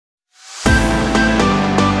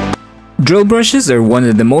Drill brushes are one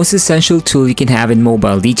of the most essential tools you can have in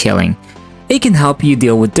mobile detailing. It can help you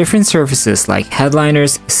deal with different surfaces like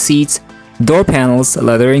headliners, seats, door panels,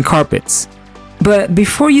 leather, and carpets. But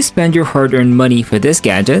before you spend your hard-earned money for this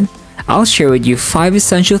gadget, I'll share with you 5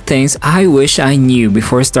 essential things I wish I knew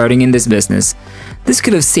before starting in this business. This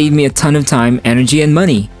could have saved me a ton of time, energy, and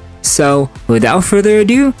money. So, without further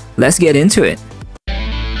ado, let's get into it.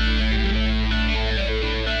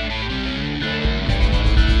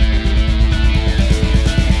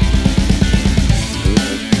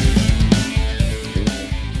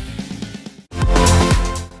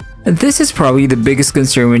 This is probably the biggest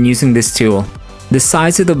concern when using this tool. The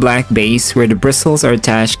size of the black base where the bristles are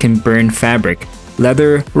attached can burn fabric,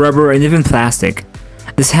 leather, rubber, and even plastic.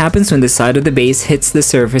 This happens when the side of the base hits the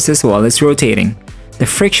surfaces while it's rotating. The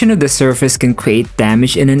friction of the surface can create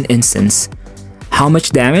damage in an instant. How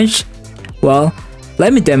much damage? Well,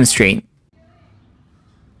 let me demonstrate.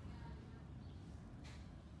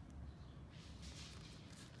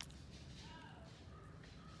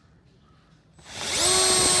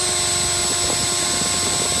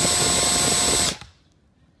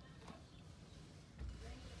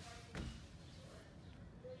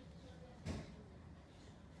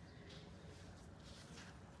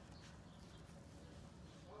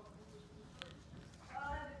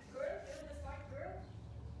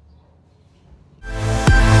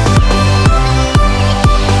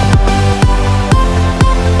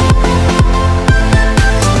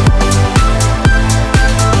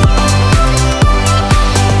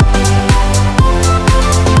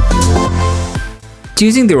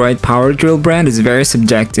 Choosing the right power drill brand is very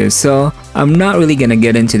subjective, so I'm not really gonna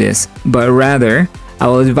get into this, but rather, I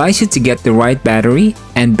will advise you to get the right battery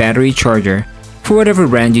and battery charger for whatever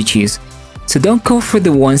brand you choose. So don't go for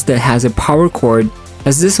the ones that has a power cord,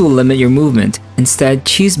 as this will limit your movement. Instead,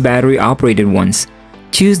 choose battery operated ones.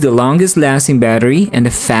 Choose the longest lasting battery and the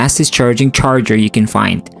fastest charging charger you can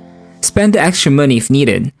find. Spend the extra money if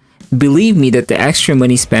needed. Believe me that the extra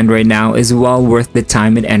money spent right now is well worth the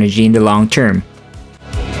time and energy in the long term.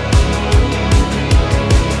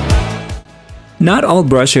 Not all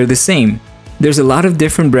brushes are the same. There's a lot of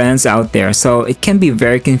different brands out there, so it can be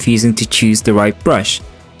very confusing to choose the right brush.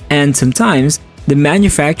 And sometimes, the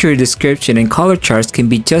manufacturer description and color charts can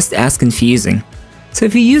be just as confusing. So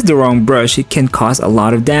if you use the wrong brush, it can cause a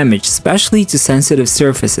lot of damage, especially to sensitive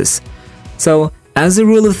surfaces. So, as a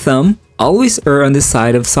rule of thumb, always err on the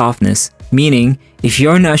side of softness, meaning if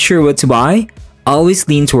you're not sure what to buy, always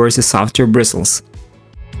lean towards the softer bristles.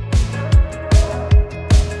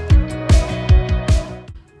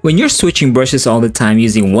 When you're switching brushes all the time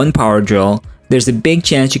using one power drill, there's a big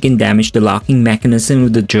chance you can damage the locking mechanism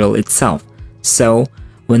of the drill itself. So,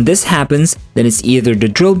 when this happens, then it's either the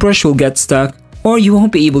drill brush will get stuck or you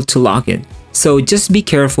won't be able to lock it. So just be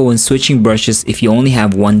careful when switching brushes if you only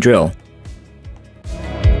have one drill.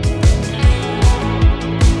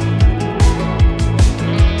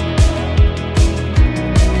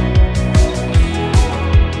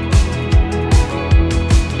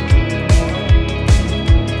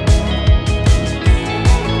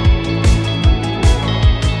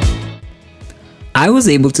 I was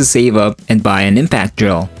able to save up and buy an impact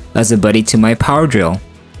drill as a buddy to my power drill.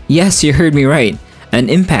 Yes, you heard me right, an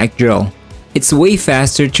impact drill. It's way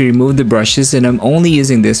faster to remove the brushes, and I'm only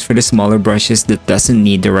using this for the smaller brushes that doesn't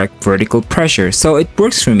need direct vertical pressure, so it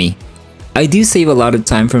works for me. I do save a lot of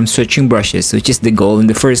time from switching brushes, which is the goal in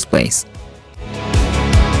the first place.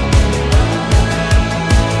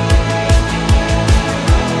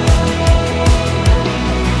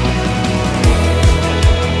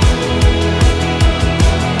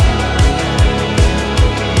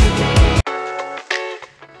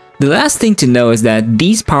 The last thing to know is that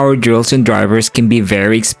these power drills and drivers can be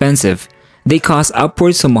very expensive. They cost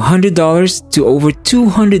upwards from $100 to over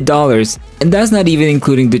 $200, and that's not even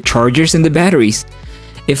including the chargers and the batteries.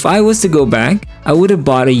 If I was to go back, I would have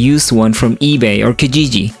bought a used one from eBay or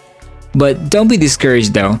Kijiji. But don't be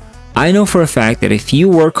discouraged though. I know for a fact that if you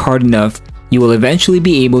work hard enough, you will eventually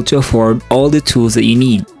be able to afford all the tools that you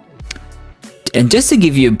need. And just to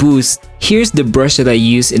give you a boost, here's the brush that I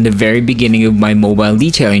used in the very beginning of my mobile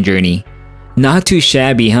detailing journey. Not too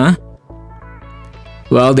shabby, huh?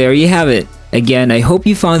 Well, there you have it. Again, I hope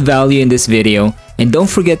you found value in this video, and don't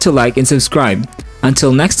forget to like and subscribe.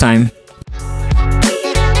 Until next time.